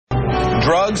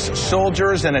Drugs,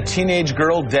 soldiers, and a teenage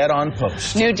girl dead on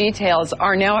post. New details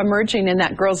are now emerging in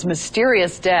that girl's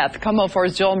mysterious death. KOMO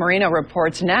 4's Joel Marino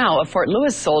reports now a Fort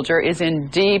Lewis soldier is in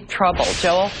deep trouble.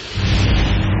 Joel?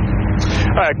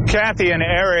 Kathy and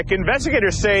Eric,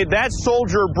 investigators say that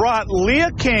soldier brought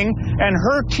Leah King and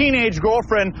her teenage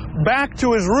girlfriend back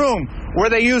to his room, where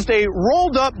they used a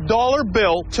rolled-up dollar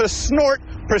bill to snort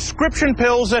prescription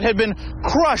pills that had been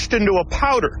crushed into a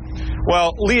powder.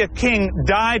 Well, Leah King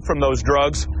died from those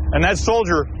drugs, and that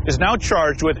soldier is now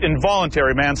charged with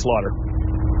involuntary manslaughter.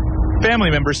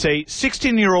 Family members say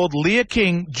 16-year-old Leah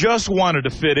King just wanted to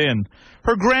fit in.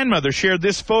 Her grandmother shared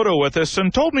this photo with us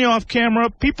and told me off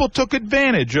camera people took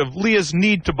advantage of Leah's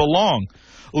need to belong.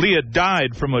 Leah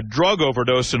died from a drug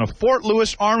overdose in a Fort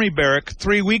Lewis Army barrack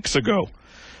 3 weeks ago.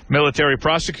 Military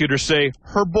prosecutors say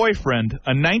her boyfriend,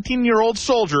 a 19-year-old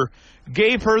soldier,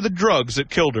 gave her the drugs that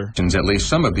killed her. At least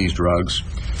some of these drugs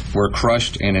were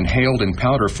crushed and inhaled in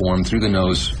powder form through the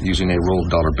nose using a rolled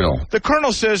dollar bill. The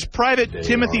colonel says Private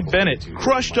Timothy Bennitt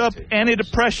crushed up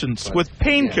antidepressants with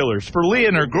painkillers for Leah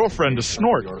and her girlfriend to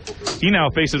snort. He now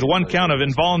faces 1 count of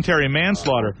involuntary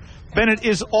manslaughter. Bennitt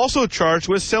is also charged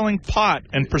with selling pot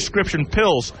and prescription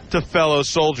pills to fellow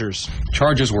soldiers.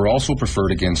 Charges were also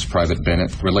preferred against Private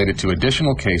Bennitt related to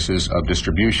additional cases of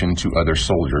distribution to other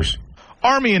soldiers.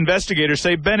 Army investigators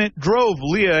say Bennitt drove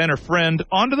Leah and her friend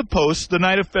onto the post the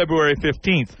night of February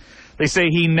 15th. They say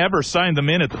he never signed them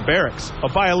in at the barracks, a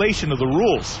violation of the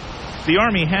rules. The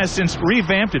Army has since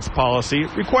revamped its policy,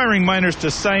 requiring minors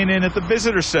to sign in at the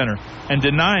visitor center and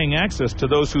denying access to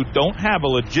those who don't have a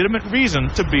legitimate reason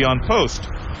to be on post.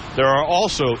 There are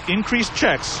also increased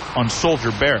checks on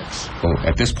soldier barracks. Well,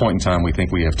 at this point in time, we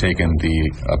think we have taken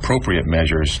the appropriate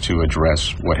measures to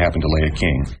address what happened to Leah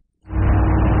King.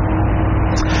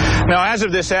 Now, as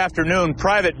of this afternoon,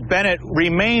 Private Bennitt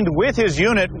remained with his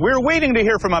unit. We're waiting to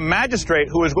hear from a magistrate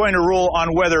who is going to rule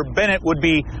on whether Bennitt would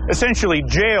be essentially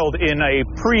jailed in a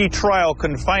pre-trial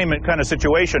confinement kind of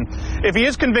situation. If he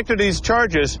is convicted of these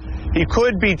charges, he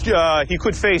could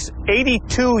face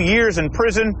 82 years in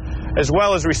prison, as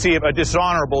well as receive a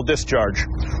dishonorable discharge.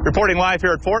 Reporting live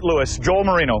here at Fort Lewis, Joel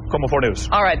Marino, KOMO 4 News.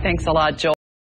 All right, thanks a lot, Joel.